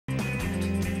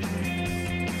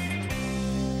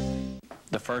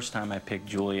The first time I picked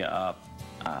Julia up,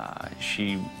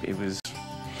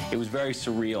 it was very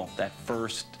surreal, that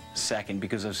first second,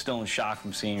 because I was still in shock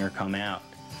from seeing her come out.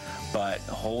 But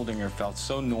holding her felt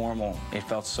so normal, it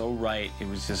felt so right, it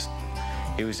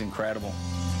was incredible.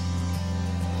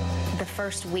 The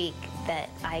first week that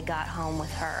I got home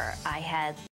with her, I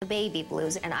had the baby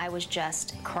blues, and I was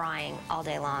just crying all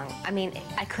day long. I mean,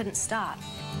 I couldn't stop.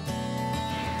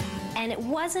 And it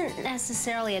wasn't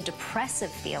necessarily a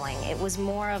depressive feeling. It was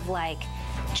more of like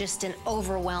just an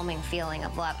overwhelming feeling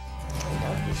of love. I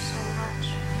love you so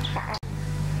much.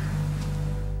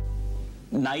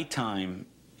 Nighttime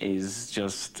is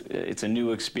just, it's a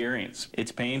new experience.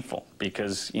 It's painful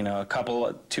because, you know,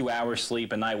 2 hours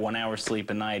sleep a night, 1 hour sleep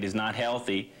a night is not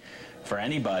healthy for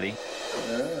anybody.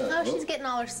 Oh, she's getting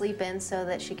all her sleep in so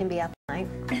that she can be up at night.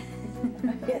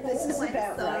 Yeah, this is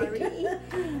about right.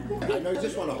 I know you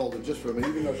just want to hold her just for a minute,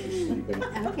 even though she's sleeping.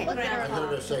 Okay. I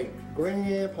heard her say,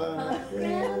 Grandpa,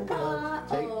 Grandpa,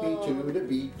 take me to the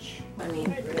beach. I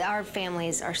mean, our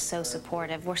families are so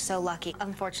supportive. We're so lucky.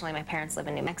 Unfortunately, my parents live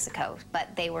in New Mexico,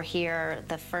 but they were here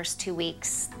the first 2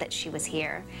 weeks that she was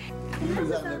here. She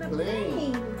was on the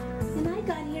plane. And I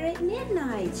got here at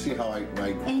midnight. See how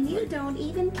and you don't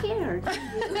even care, do you?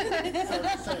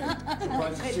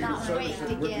 Surprised to see the service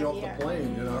that ripped you off the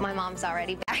plane, you know? My mom's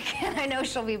already back, and I know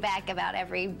she'll be back about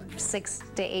every 6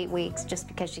 to 8 weeks just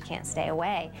because she can't stay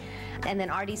away. And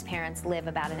then Artie's parents live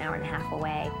about an hour and a half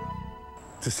away.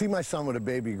 To see my son with a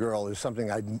baby girl is something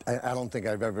I don't think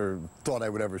I've ever thought I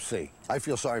would ever see. I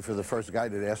feel sorry for the first guy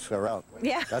that asks her out.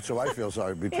 Yeah. That's who I feel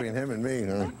sorry, between him and me. You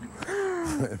know?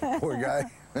 Poor guy.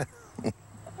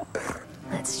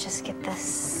 Let's just get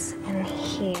this in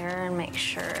here and make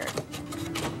sure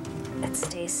it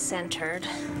stays centered.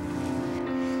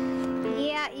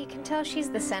 Yeah, you can tell she's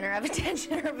the center of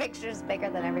attention. Her picture's bigger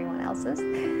than everyone else's,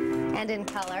 and in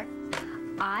color.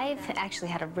 I've actually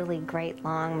had a really great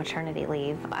long maternity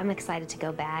leave. I'm excited to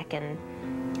go back and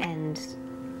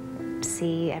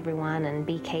see everyone and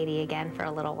be Katie again for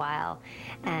a little while.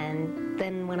 And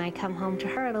then when I come home to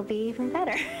her, it'll be even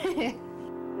better.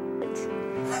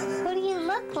 Who do you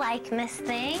look like, Miss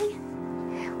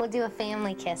Thing? We'll do a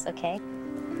family kiss, okay?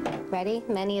 Ready?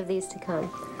 Many of these to come.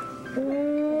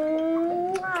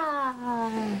 Mwah.